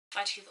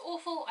Lighting is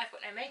awful, I've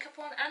got no makeup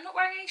on and I'm not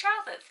wearing any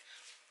trousers.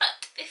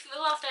 But this is the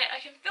last day I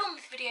can film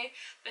this video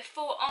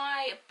before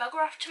I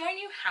bugger off to my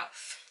new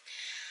house.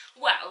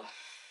 Well,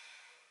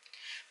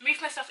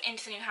 moved my stuff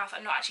into the new house.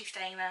 I'm not actually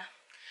staying there.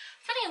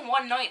 I'm spending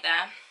one night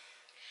there.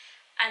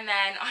 And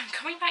then I'm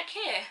coming back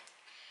here.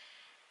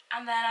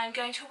 And then I'm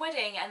going to a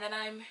wedding. And then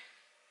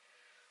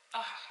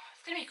oh,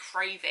 it's going to be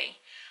crazy.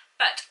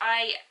 But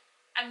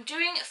I'm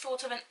doing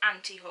sort of an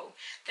anti-haul.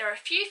 There are a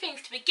few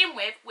things to begin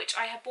with which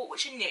I have bought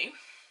which are new.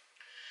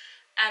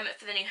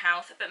 For the new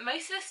house, but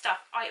most of the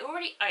stuff I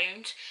already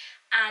owned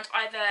and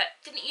either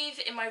didn't use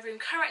it in my room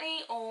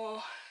currently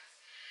or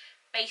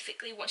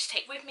basically want to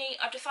take with me.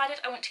 I've decided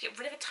I want to get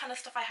rid of a ton of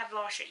stuff I had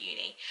last year at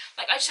uni.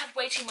 Like, I just had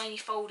way too many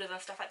folders and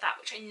stuff like that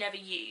which I never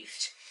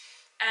used,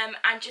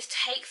 and just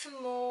take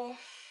some more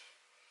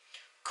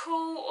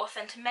cool or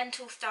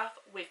sentimental stuff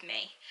with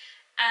me.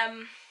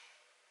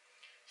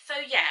 So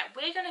yeah,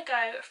 we're gonna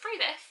go through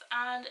this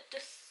and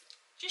just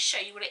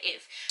show you what it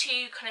is.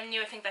 Two kind of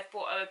newer things I've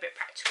bought are a bit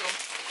practical.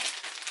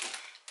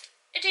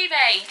 A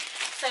duvet.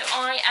 So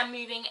I am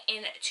moving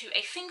into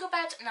a single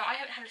bed. Now, I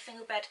haven't had a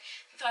single bed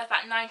since I was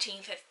about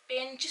 19, so it's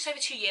been just over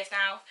 2 years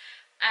now.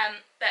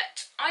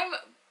 But I'm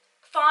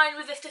fine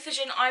with this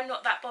decision. I'm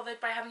not that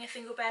bothered by having a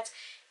single bed.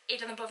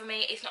 It doesn't bother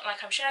me. It's not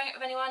like I'm sharing it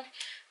with anyone.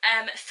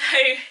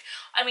 So,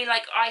 I mean,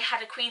 like, I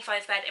had a queen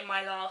size bed in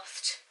my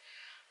last,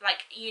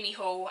 like, uni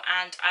haul,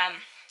 and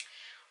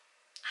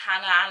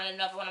Hannah and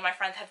another one of my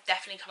friends have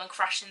definitely come and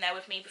crashed in there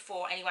with me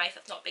before anyway, so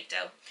that's not a big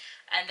deal.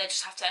 And they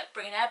just have to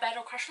bring an airbed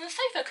or crash on the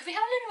sofa because we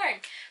have a living room.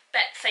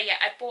 But, so yeah,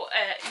 I bought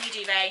a new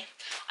duvet.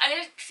 I'm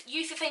going to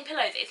use the same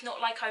pillows. It's not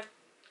like I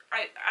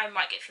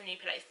might get some new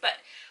pillows,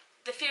 but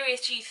the theory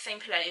is to use the same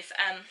pillows.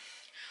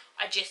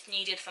 I just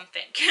needed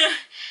something.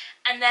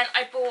 And then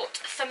I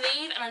bought some of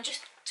these, and I'm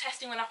just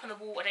testing one up on the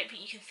wall. I don't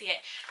think you can see it,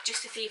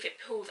 just to see if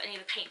it pulls any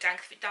of the paint down,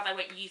 because if it does I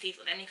won't use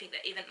these on anything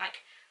that isn't like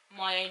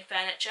my own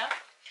furniture.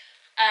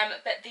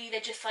 But these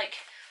are just like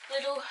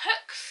little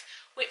hooks,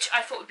 which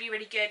I thought would be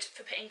really good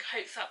for putting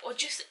coats up or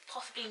just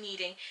possibly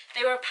needing.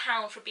 They were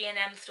 £1 for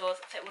B&M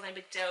stores, so it wasn't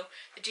a big deal.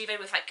 The duvet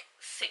was like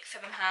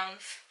 £6–7.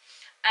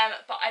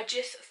 But I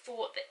just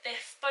thought that they're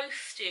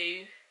supposed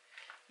to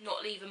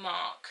not leave a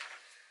mark.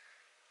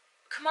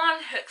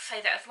 Command hooks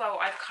say that as well.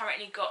 I've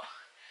currently got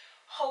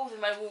holes in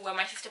my wall where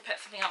my sister put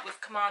something up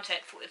with command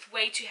hooks. Thought it's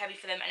way too heavy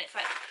for them, and it's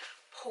like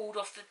pulled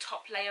off the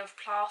top layer of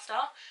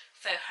plaster.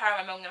 So her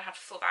and my mum are going to have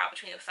to sort that out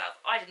between themselves.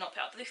 I did not put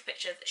up these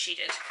pictures that she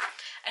did.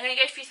 I'm going to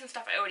go through some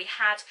stuff I already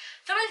had.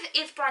 Some of it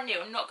is brand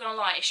new, I'm not going to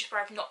lie. It's just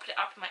where I've not put it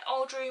up in my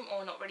old room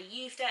or not really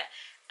used it.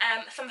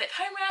 Some of it's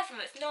homeware,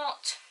 some of it's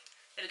not.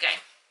 There we go.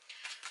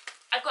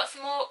 I've got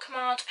some more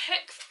command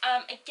hooks.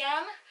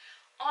 Again,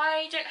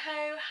 I don't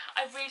know,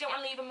 I really don't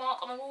want to leave a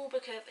mark on the wall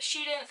because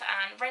students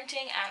and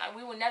renting, and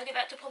we will never get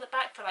that deposit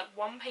back for like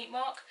one paint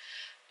mark.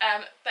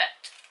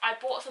 But I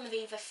bought some of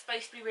these. They're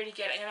supposed to be really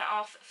good. I'm going to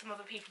ask some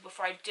other people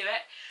before I do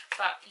it.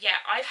 But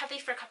yeah, I've had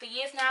these for a couple of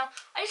years now.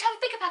 I just have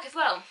a bigger pack as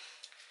well.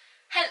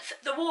 Hence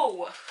the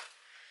wall.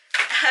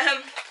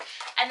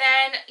 And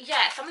then,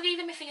 yeah, some of these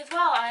are missing as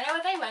well. And I know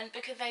where they went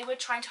because they were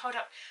trying to hold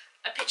up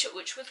a picture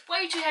which was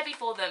way too heavy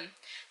for them.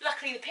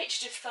 Luckily, the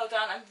picture just fell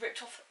down and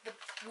ripped off the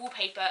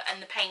wallpaper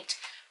and the paint.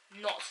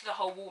 Not the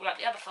whole wall like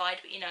the other side,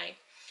 but you know.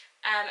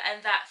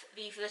 And that's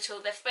these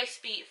little, they're supposed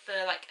to be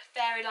for like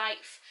fairy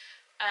lights.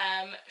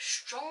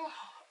 Strong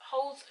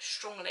holds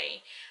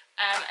strongly,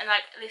 and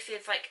like this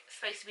is like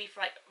supposed to be for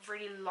like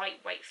really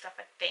lightweight stuff.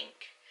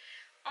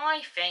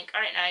 I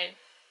don't know.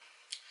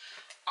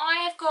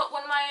 I have got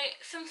one of my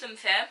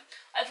Simpsons here.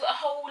 I've got a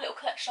whole little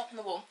collection up on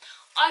the wall.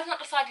 I've not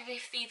decided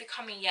if these are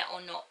coming yet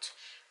or not,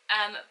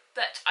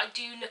 but I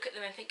do look at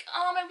them and think,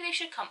 oh, maybe they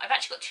should come. I've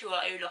actually got two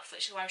Olaf,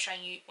 which is why I'm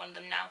showing you one of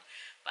them now,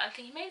 but I'm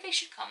thinking maybe they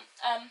should come.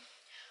 I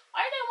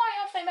don't know why I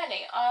have so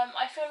many.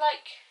 I feel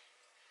like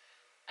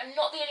I'm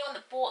not the only one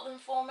that bought them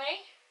for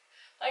me.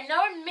 I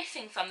know I'm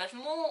missing some. There's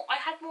more. I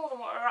had more than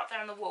what are up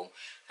there on the wall.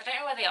 I don't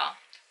know where they are.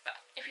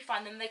 But if we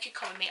find them, they could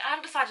come with me. I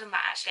haven't decided on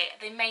that actually.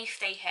 They may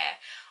stay here.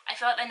 I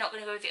feel like they're not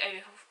going to go with the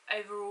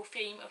overall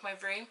theme of my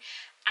room.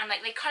 And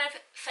like they're kind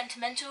of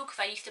sentimental because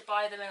I used to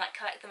buy them and like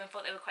collect them and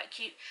thought they were quite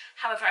cute.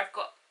 However, I've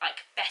got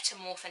like better,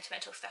 more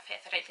sentimental stuff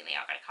here, so I don't think they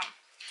are going to come.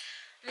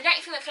 The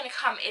next thing that's going to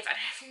come is, I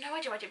have no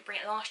idea why I didn't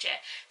bring it last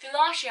year. So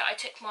last year I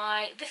took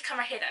this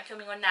camera here that I'm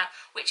filming on now,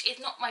 which is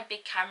not my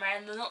big camera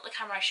and not the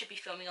camera I should be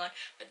filming on,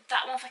 but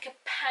that one's like a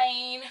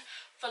pain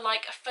for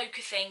like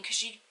focusing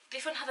because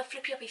this one has a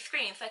flippy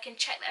screen so I can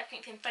check that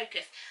everything's in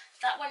focus.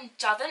 That one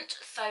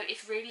doesn't, so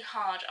it's really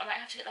hard. I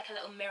might have to get like a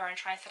little mirror and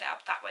try and set it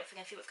up that way so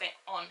I can see what's going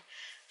on.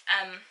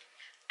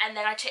 And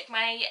then I took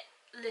my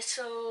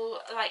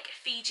little like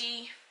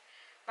Fiji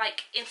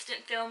like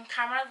instant film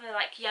camera, the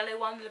like yellow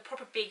one, the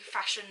proper big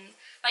fashion,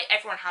 like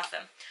everyone has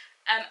them.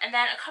 And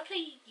then about a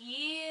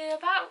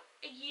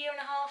year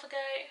and a half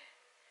ago,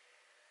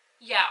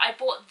 yeah, I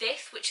bought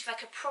this, which is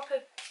like a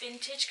proper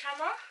vintage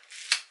camera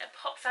that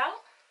pops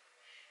out,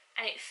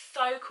 and it's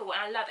so cool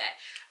and I love it.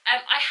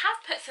 I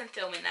have put some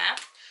film in there.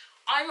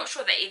 I'm not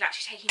sure that it's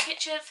actually taking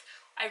pictures.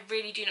 I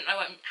really do not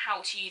know how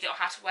to use it or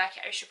how to work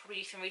it. I should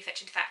probably do some research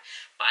into that.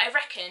 But I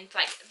reckoned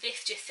like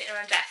this just sitting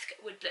on a desk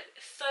would look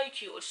so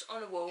cute, or just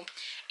on a wall.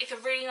 It's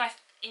a really nice,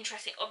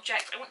 interesting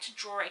object. I want to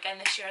draw it again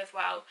this year as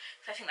well,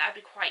 so I think that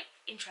would be quite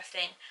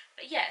interesting.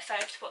 But yeah, so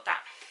I just bought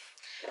that.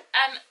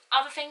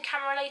 Other thing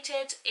camera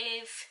related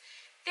is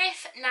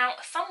this. Now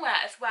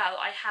somewhere as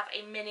well I have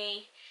a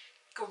mini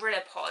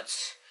gorilla pod.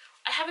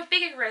 I have a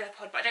bigger gorilla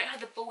pod, but I don't have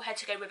the ball head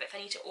to go with it, so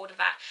I need to order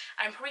that.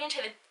 And I'm probably going to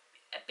take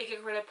a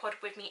bigger gorilla pod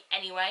with me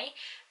anyway,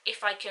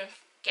 if I can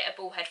get a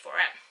ball head for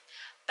it.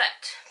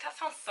 But that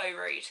sounds so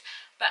rude.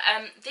 But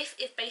this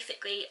is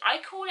basically, I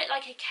call it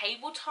like a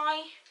cable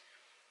tie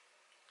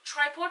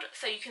tripod.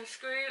 So you can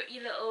screw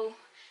your little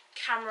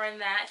camera in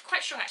there. It's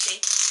quite strong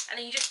actually. And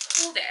then you just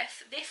pull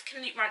this. This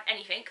can loop around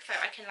anything, so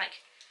I can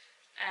like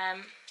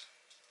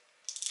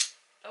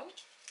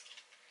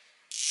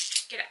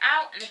get it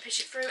out and then push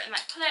it through and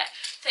like pull it,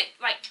 so it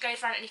like goes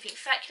around anything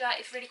circular.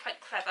 It's really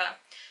quite clever.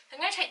 So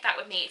I'm going to take that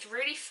with me. It's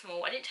really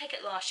small. I didn't take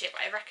it last year,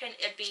 but I reckon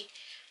it'd be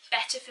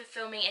better for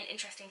filming in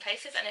interesting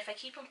places, and if I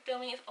keep on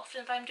filming as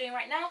often as I'm doing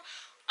right now,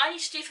 I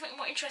need to do something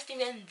more interesting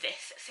than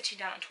this, sitting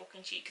down and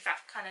talking to you, because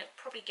that's kind of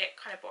probably get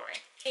kind of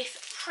boring. This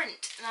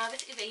print, now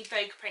this is a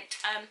Vogue print.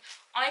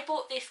 I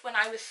bought this when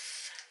I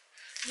was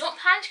not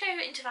planning to go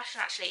into fashion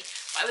actually,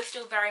 but I was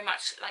still very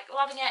much like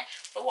loving it.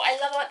 But what I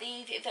love about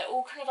these is they're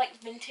all kind of like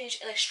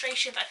vintage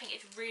illustrations. I think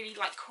it's really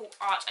like cool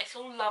art. I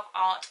still love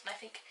art, and I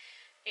think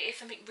it is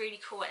something really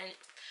cool, and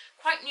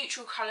quite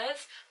neutral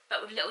colours,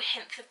 but with little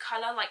hints of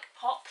colour like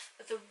pops,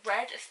 the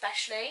red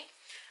especially.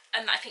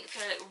 And I think it's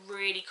going to look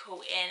really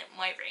cool in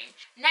my room.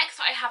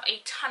 Next I have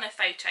a ton of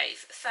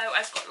photos. So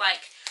I've got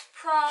like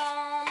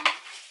prom,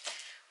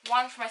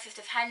 one for my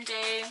sister's hen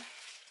do,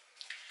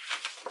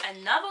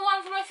 another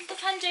one for my sister's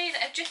hen do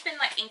that have just been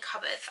like in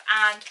cupboards,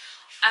 and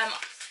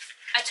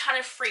a ton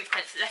of free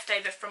prints left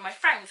over from my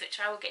friends, which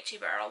I will get to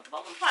but are on the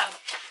bottom pile.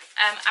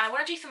 And I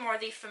want to do some more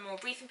of these for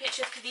more recent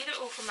pictures, because these are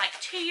all from like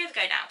 2 years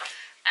ago now.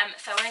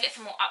 So I want to get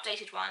some more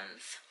updated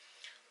ones.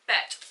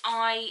 But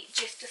I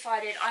just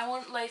decided I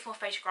want loads more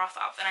photographs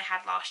up than I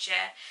had last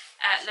year.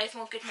 Loads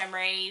more good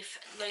memories.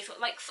 Loads more,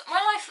 like,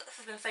 my life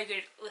has been so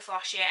good this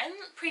last year and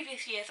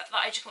previous years that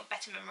I just want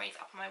better memories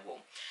up on my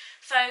wall.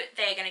 So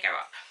they're going to go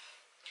up.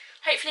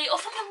 Hopefully, or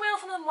some of them will,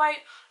 some of them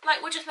won't. Like,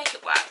 we'll just make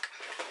it work.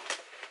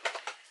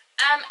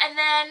 And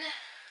then,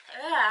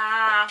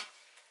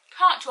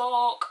 can't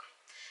talk.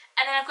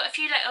 And then I've got a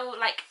few little,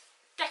 like,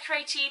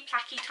 decoraty,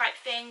 placky type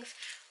things.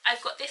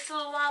 I've got this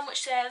little one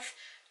which says,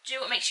 "Do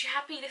what makes you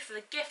happy." This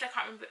is a gift. I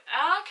can't remember.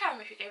 I can't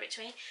remember who gave it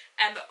to me.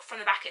 But from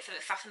the back it says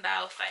it's Sass and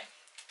Belle. So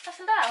Sass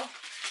and Belle.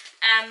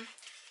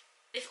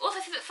 This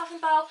also says it's Sass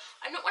and Belle.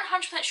 I'm not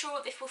 100%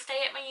 sure this will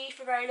stay at my uni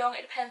for very long.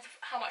 It depends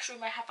how much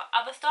room I have for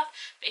other stuff.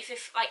 But it's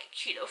this like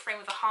cute little frame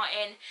with a heart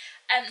in.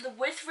 The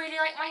wood's really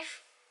like my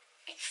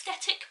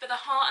aesthetic, but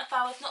the heart and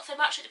flowers not so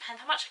much. It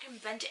depends how much I can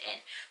blend it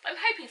in. But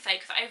I'm hoping so,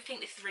 because I think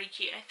this is really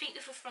cute. And I think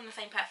this was from the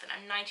same person.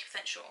 I'm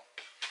 90% sure.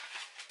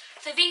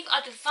 So these are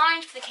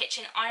designed for the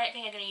kitchen. I don't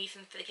think I'm going to use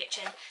them for the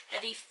kitchen.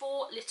 They're these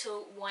 4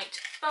 little white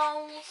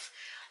bowls.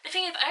 The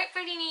thing is, I don't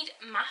really need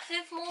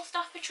massive more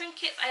stuff for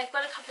trinkets. I've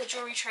got a couple of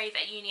jewellery trays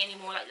at uni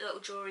anymore, like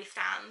little jewellery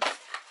stands.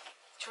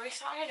 Jewellery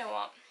stand? I don't know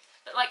what.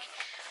 But like,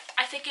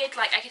 I figured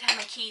like I could have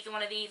my keys in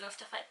one of these and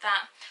stuff like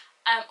that.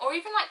 Or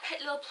even like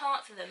put little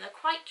plants in them. They're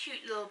quite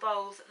cute little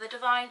bowls. They're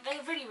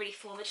really, really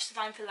small. They're just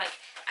designed for like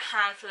a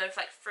handful of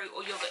like fruit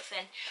or yogurts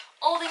in.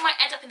 Or they might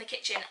end up in the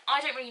kitchen. I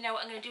don't really know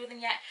what I'm going to do with them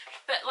yet.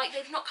 But like,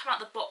 they've not come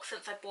out of the box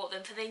since I bought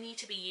them, so they need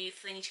to be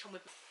used. So they need to come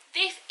with me.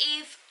 This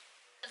is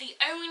the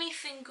only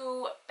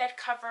single bed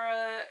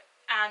cover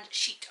and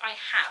sheet I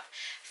have.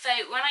 So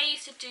when I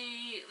used to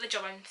do the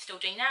job I'm still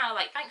doing now,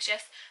 like bank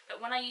shifts, but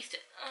when I used to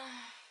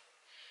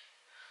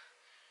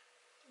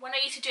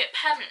do it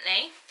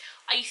permanently,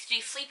 I used to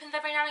do sleep-ins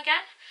every now and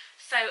again.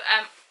 So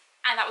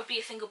and that would be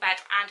a single bed,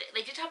 and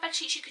they did have bed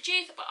sheets you could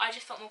use, but I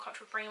just felt more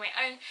comfortable bringing my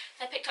own.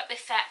 So I picked up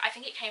this set. I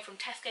think it came from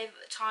Tesco's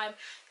at the time.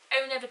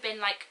 Only ever been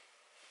like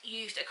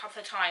used a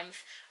couple of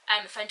times.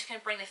 So I'm just going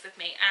to bring this with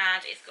me,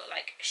 and it's got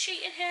like a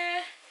sheet in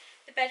here,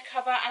 the bed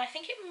cover, and I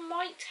think it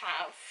might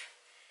have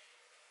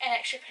an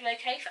extra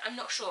pillowcase. I'm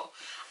not sure.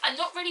 I'm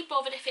not really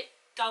bothered if it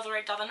does or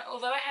it doesn't.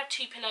 Although I have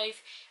 2 pillows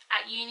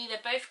at uni,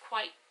 they're both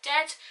quite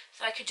dead,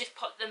 so I could just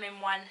put them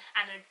in one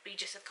and it would be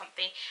just as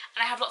comfy.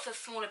 And I have lots of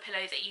smaller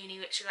pillows at uni,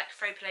 which are like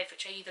throw pillows,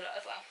 which I use a lot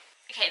as well.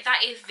 Okay,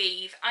 that is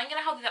these. I'm going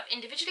to hold these up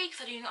individually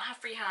because I do not have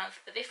free hands.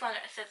 But this one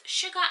says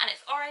sugar and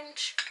it's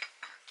orange.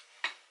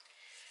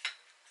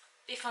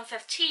 This one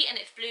says tea and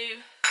it's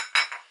blue.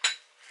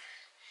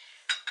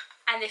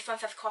 And this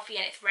one says coffee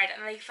and it's red.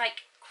 And these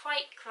like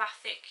quite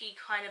classic-y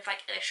kind of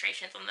like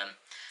illustrations on them.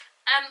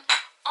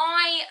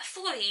 I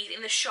saw these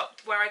in the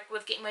shop where I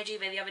was getting my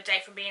duvet the other day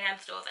from B&M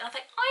stores, and I was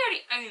like, I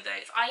already own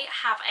those. I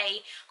have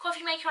a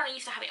coffee maker and I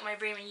used to have it in my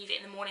room and use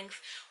it in the mornings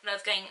when I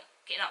was getting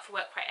up for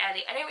work quite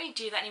early. I don't really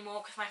do that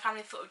anymore because my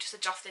family sort of just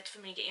adjusted for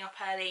me getting up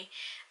early,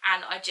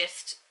 and I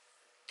just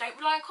don't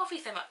rely on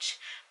coffee so much.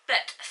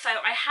 But so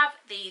I have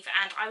these,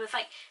 and I was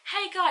like,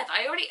 hey guys,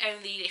 I already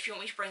own these if you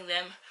want me to bring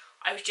them.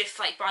 I was just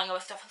like buying other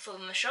stuff and saw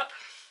them in the shop.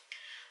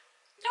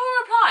 No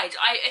one replied.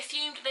 I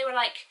assumed they were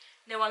like,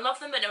 no one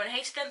loved them but no one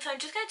hated them, so I'm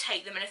just going to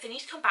take them, and if they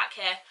need to come back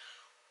here,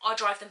 I'll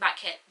drive them back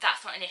here.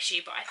 That's not an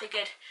issue, but I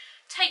figured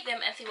take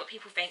them and see what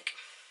people think.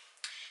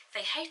 If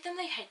they hate them,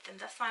 they hate them.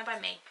 That's fine by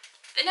me.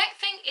 The next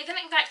thing isn't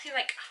exactly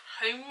like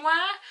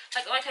homeware.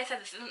 Like I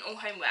said, this isn't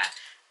all homeware.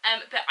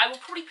 But I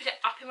will probably put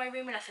it up in my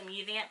room unless I'm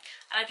using it.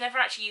 And I've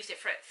never actually used it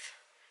for its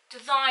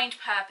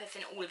designed purpose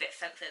in all of its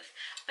senses.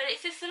 But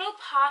it's this little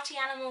party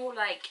animal,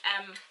 like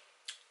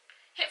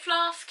hip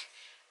flask.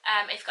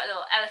 It's got a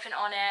little elephant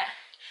on it.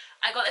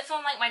 I got this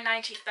on like my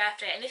 90th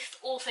birthday, and this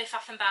is also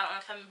Sass and Belle,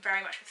 unless I'm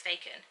very much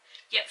mistaken.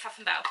 Yep, Sass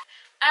and Belle.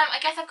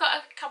 I guess I've got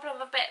a couple of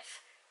other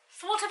bits,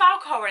 sort of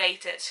alcohol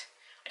related.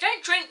 I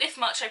don't drink this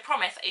much, I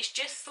promise. It's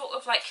just sort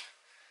of like,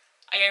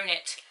 I own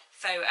it.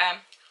 So,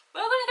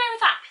 we're gonna go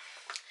with that.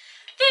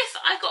 This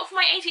I got for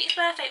my 18th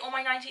birthday or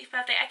my 19th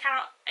birthday. I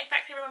cannot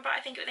exactly remember. I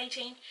think it was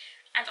 18,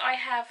 and I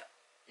have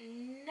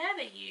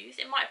never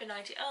used. It might have been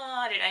 19.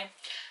 Oh, I don't know.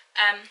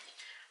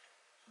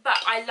 But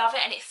I love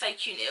it, and it's so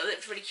cute. It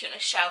looks really cute on a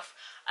shelf.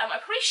 I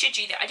probably should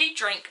use it. I do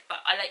drink,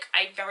 but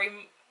I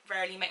very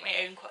rarely make my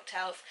own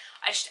cocktails.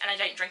 I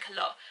don't drink a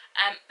lot.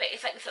 But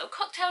it's like this little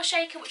cocktail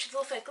shaker, which is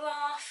also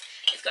glass.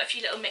 It's got a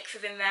few little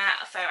mixers in there,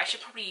 so I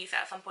should probably use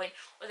that at some point.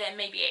 Or then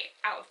maybe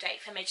out of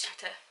date, so I may just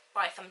have to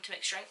buy some to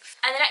mix drinks.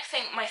 And the next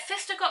thing my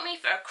sister got me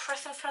for a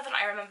Christmas present,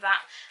 I remember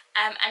that.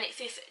 And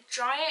it's this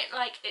giant,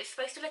 like, it's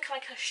supposed to look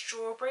like a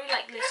strawberry,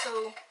 like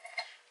little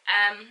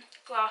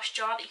glass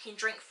jar that you can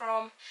drink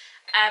from.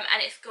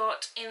 And it's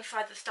got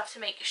inside the stuff to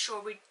make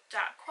strawberry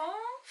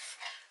daiquiris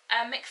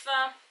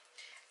mixer,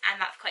 and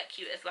that's quite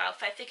cute as well.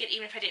 So I figured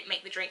even if I didn't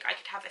make the drink, I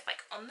could have this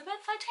like on the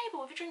bedside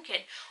table with a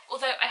drinking.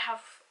 Although I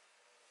have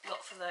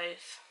lots of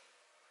those.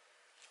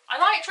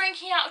 I like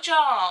drinking out of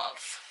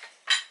jars.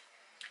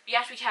 But you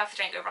have to be careful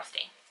so don't go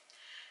rusty.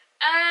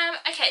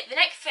 Okay, the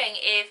next thing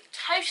is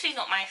totally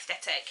not my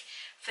aesthetic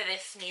for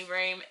this new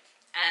room.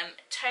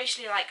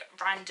 Totally like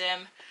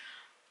random.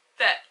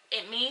 But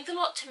it means a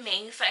lot to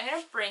me, so I'm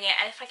going to bring it,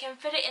 and if I can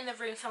fit it in the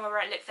room somewhere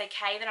where it looks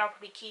okay, then I'll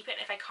probably keep it,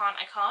 and if I can't,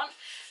 I can't.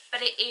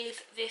 But it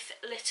is this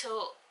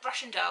little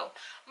Russian doll.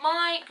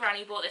 My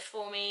granny bought this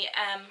for me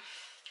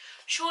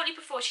shortly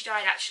before she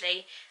died,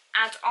 actually,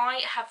 and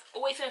I have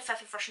always been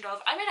obsessed with Russian dolls.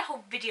 I made a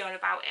whole video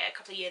about it a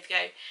couple of years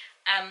ago,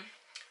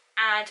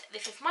 and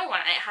this is my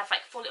one, and it has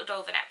like 4 little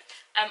dolls in it.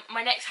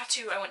 My next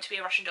tattoo, I want to be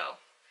a Russian doll.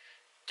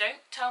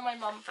 Don't tell my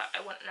mum that I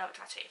want another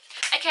tattoo.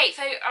 Okay,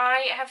 so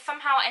I have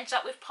somehow ended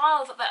up with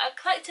piles that are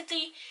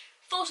collectively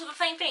thought of the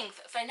same things.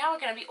 So now we're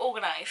going to be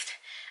organised.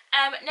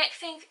 Next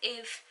thing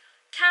is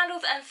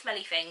candles and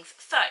smelly things.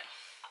 So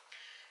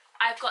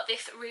I've got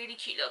this really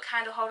cute little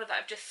candle holder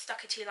that I've just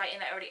stuck a tea light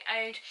in that I already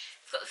owned.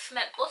 It's got the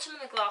cement bottom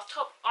and the glass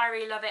top. I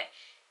really love it.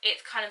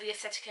 It's kind of the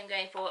aesthetic I'm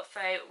going for,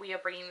 so we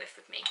are bringing this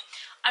with me.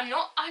 I'm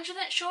not 100%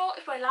 sure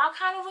if we're allowed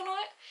candles or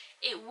not.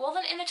 It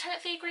wasn't in the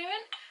tenancy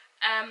agreement.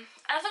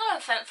 As long as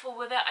I'm sensible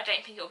with it, I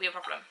don't think it will be a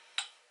problem.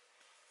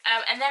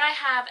 And then I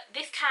have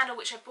this candle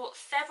which I bought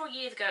several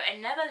years ago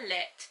and never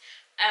lit.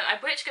 I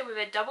bought it to go with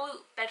a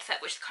double bed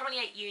set which is currently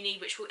at uni,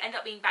 which will end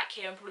up being back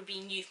here and probably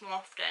being used more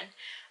often.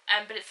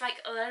 But it's like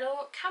a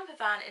little camper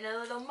van in a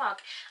little mug.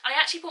 And I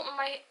actually bought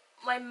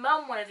my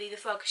mum one of these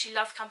as well because she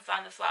loves camper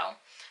vans as well.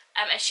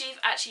 And she's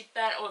actually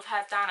burnt all of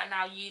hers down and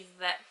now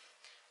uses it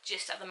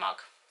just as a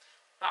mug.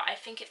 But I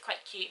think it's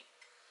quite cute.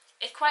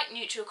 It's quite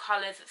neutral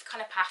colours, it's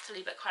kind of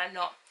pastel-y but kind of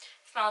not.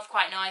 It smells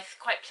quite nice,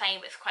 quite plain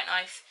but it's quite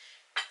nice.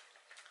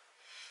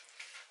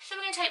 So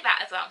we're going to take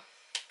that as well.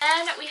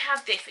 Then we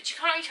have this, which you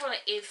can't really tell what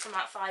it is from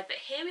outside,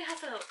 but here we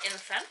have a little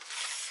incense.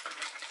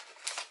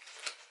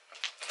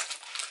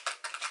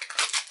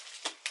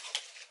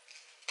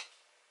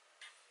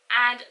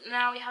 And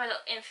now we have a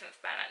little incense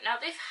burner. Now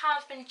this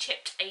has been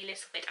chipped a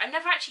little bit. I've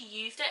never actually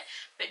used it,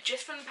 but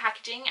just from the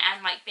packaging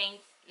and like being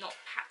not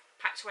packed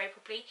away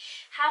properly,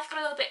 has got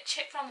a little bit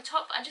chipped around the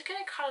top. I'm just going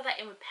to colour that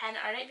in with pen.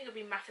 I don't think it'll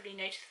be massively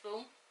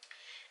noticeable,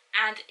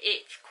 and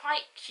it's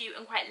quite cute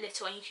and quite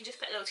little, and you can just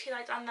put a little tea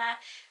light down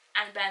there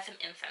and burn some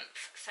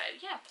incense. So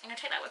yeah, I'm going to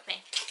take that with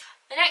me.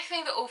 The next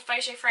thing are all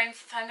photo frames,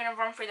 so I'm going to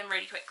run through them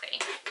really quickly.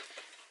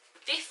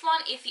 This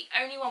one is the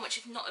only one which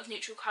is not of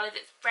neutral colours.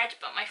 It's red,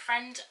 but my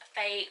friend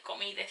Faye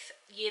got me this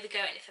years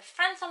ago and it says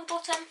friends on the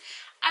bottom.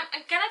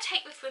 I'm going to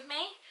take this with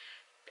me.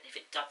 But if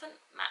it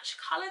doesn't match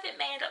colours, it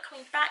may end up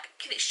coming back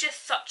because it's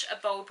just such a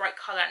bold, bright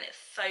colour and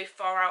it's so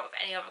far out of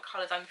any other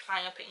colours I'm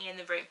planning on putting in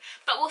the room.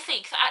 But we'll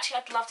see, because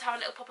actually I'd love to have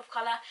a little pop of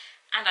colour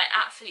and I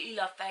absolutely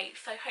love those,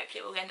 so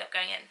hopefully it will end up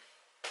going in.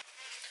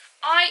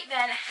 I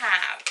then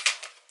have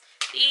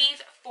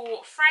these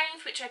 4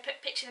 frames which I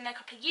put pictures in a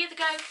couple of years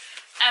ago.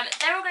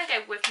 They're all going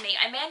to go with me.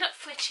 I may end up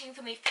switching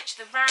some of these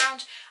pictures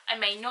around. I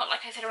may not.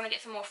 Like I said, I want to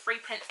get some more free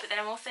prints, but then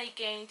I'm also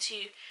going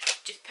to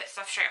just put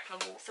stuff straight up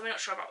on the wall, so we're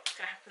not sure about what's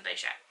going to happen with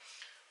those yet.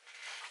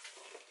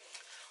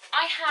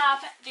 I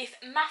have this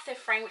massive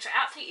frame which I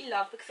absolutely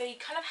love because they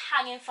kind of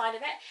hang inside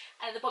of it,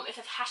 and at the bottom it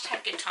says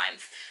hashtag good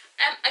times.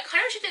 I kind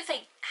of wish it didn't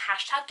say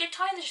hashtag good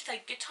times, it just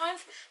say good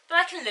times, but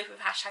I can live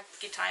with hashtag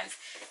good times.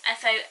 And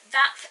so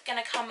that's going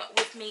to come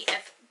with me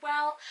as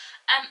well.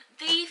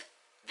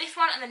 This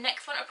one and the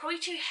next one are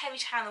probably too heavy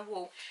to hang on the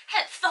wall,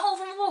 hence the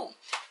holes on the wall.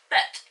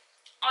 But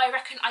I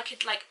reckon I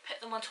could like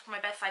put them on top of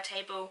my bedside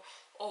table,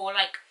 or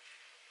like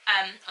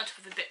on top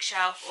of a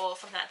bookshelf or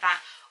something like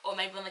that, or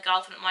maybe on the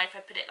garden. Wouldn't mind if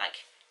I put it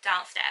like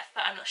downstairs,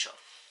 but I'm not sure.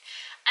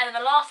 And then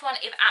the last one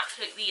is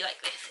absolutely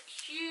like this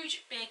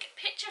huge big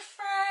picture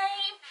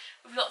frame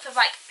with lots of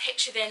like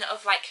pictures in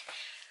of like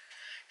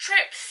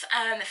trips,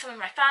 there's some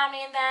of my family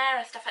in there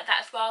and stuff like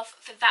that as well,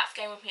 so that's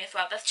going with me as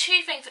well. There's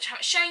two things which I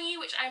haven't shown you,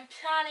 which I'm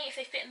planning, if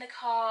they fit in the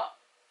car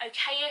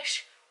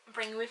okay-ish,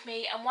 bring with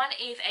me. And one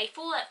is a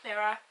full-length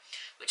mirror,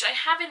 which I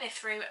have in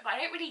this room, but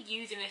I don't really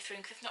use in this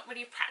room because it's not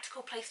really a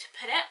practical place to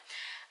put it.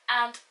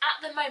 And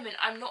at the moment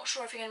I'm not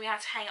sure if I'm going to be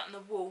able to hang it on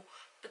the wall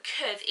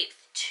because it's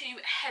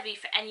too heavy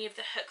for any of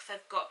the hooks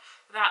I've got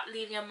without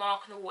leaving a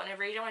mark on the wall, and I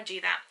really don't want to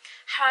do that.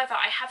 However,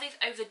 I have these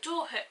over the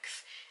door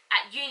hooks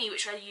at uni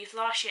which I used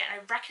last year, and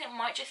I reckon it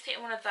might just fit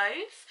in one of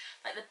those,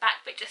 like the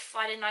back bit just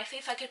slide in nicely,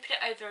 so I could put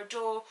it over a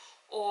door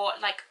or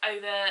like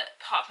over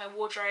part of my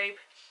wardrobe,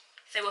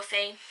 so we'll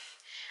see.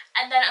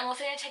 And then I'm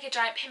also going to take a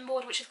giant pin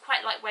board which is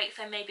quite lightweight,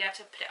 so maybe I have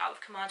to put it out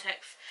with command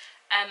hooks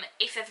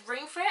if there's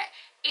room for it.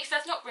 If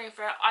there's not room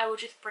for it, I will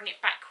just bring it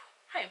back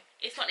home.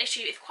 It's not an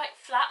issue. It's quite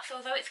flat, so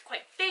although it's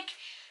quite big,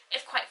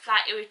 it's quite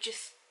flat. It would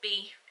just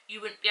be, you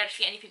wouldn't be able to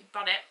see anything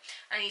but it.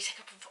 I need to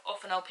take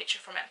off an old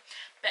picture from it.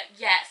 But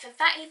yeah, so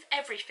that is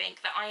everything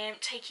that I am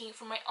taking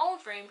from my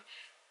old room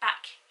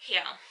back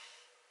here.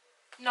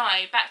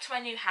 No, back to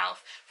my new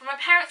house. From my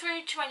parents'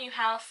 room to my new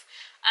house,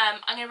 I'm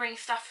going to bring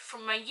stuff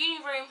from my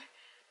uni room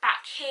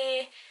back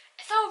here.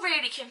 It's all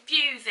really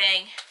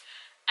confusing,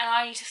 and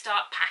I need to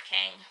start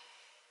packing.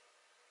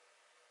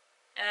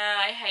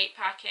 I hate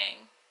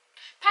packing.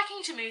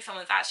 Packing to move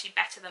somewhere is actually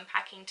better than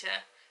packing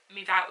to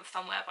move out of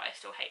somewhere, but I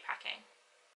still hate packing.